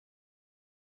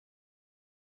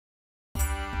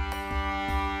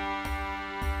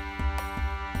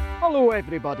Hello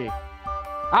everybody,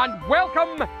 and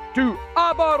welcome to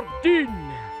Aberdeen.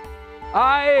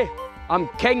 I am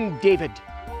King David,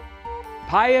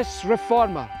 pious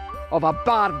reformer of a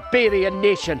barbarian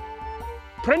nation,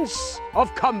 Prince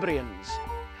of Cumbrians,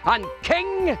 and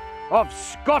King of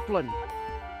Scotland.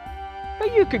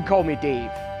 But you can call me Dave.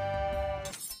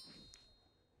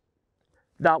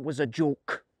 That was a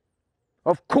joke.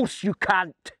 Of course you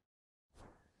can't.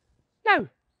 Now,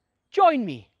 join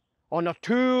me on a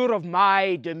tour of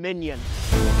my dominion.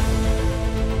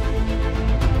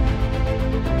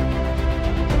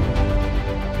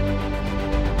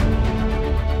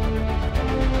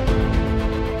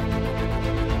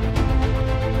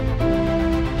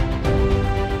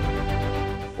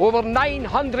 Over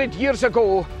 900 years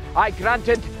ago, I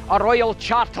granted a royal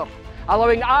charter,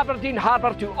 allowing Aberdeen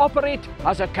Harbour to operate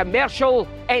as a commercial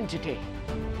entity.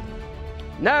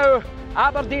 Now,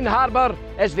 Aberdeen Harbour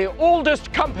is the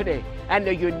oldest company in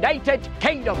the United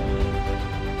Kingdom.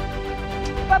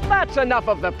 But that's enough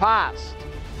of the past.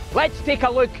 Let's take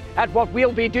a look at what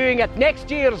we'll be doing at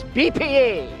next year's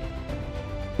BPA.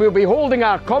 We'll be holding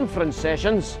our conference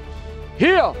sessions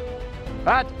here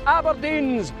at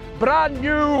Aberdeen's brand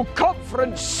new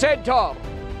conference centre.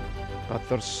 But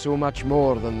there's so much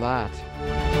more than that.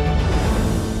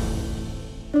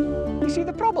 You see,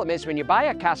 the problem is when you buy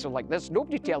a castle like this,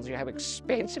 nobody tells you how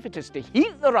expensive it is to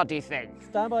heat the ruddy thing.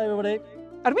 Stand by, everybody.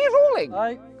 Are we rolling?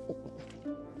 Aye.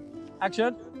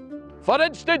 Action. For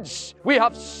instance, we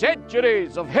have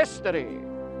centuries of history.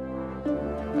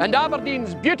 And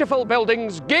Aberdeen's beautiful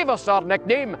buildings gave us our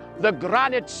nickname, the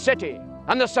Granite City.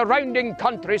 And the surrounding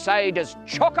countryside is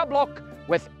chock-a-block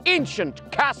with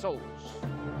ancient castles.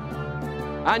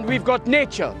 And we've got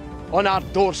nature on our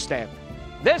doorstep.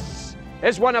 This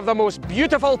is one of the most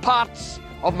beautiful parts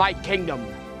of my kingdom.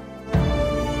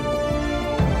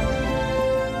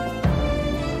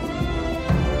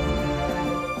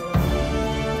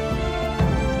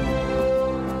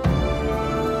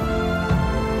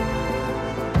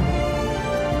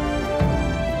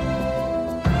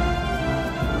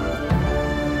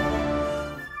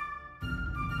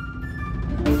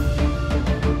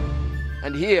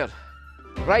 And here,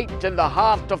 right in the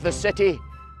heart of the city,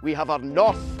 we have our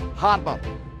North Harbour.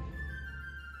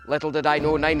 Little did I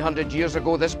know 900 years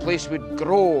ago this place would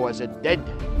grow as it did.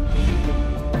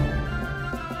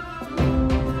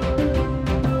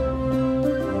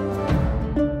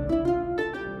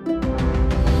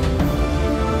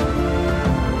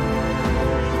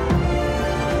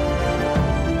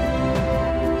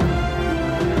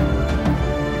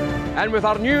 And with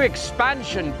our new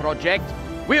expansion project,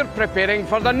 we're preparing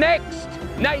for the next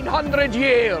 900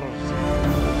 years.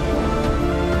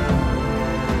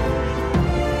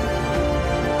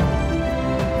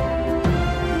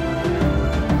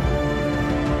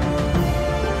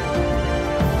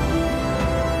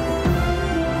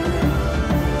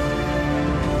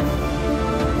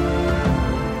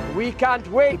 We can't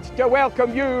wait to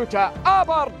welcome you to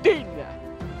Aberdeen.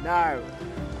 Now,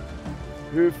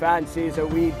 who fancies a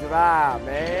wee dram,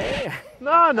 eh?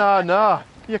 No.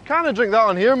 You can't drink that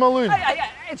on here, my loon.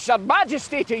 It's Her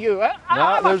Majesty to you, eh?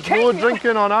 Nah, there's no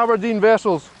drinking on Aberdeen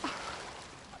vessels.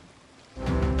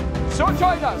 So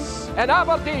join us in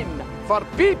Aberdeen for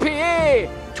BPA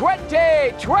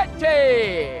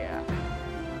 2020.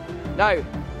 Now,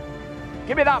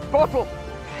 give me that bottle.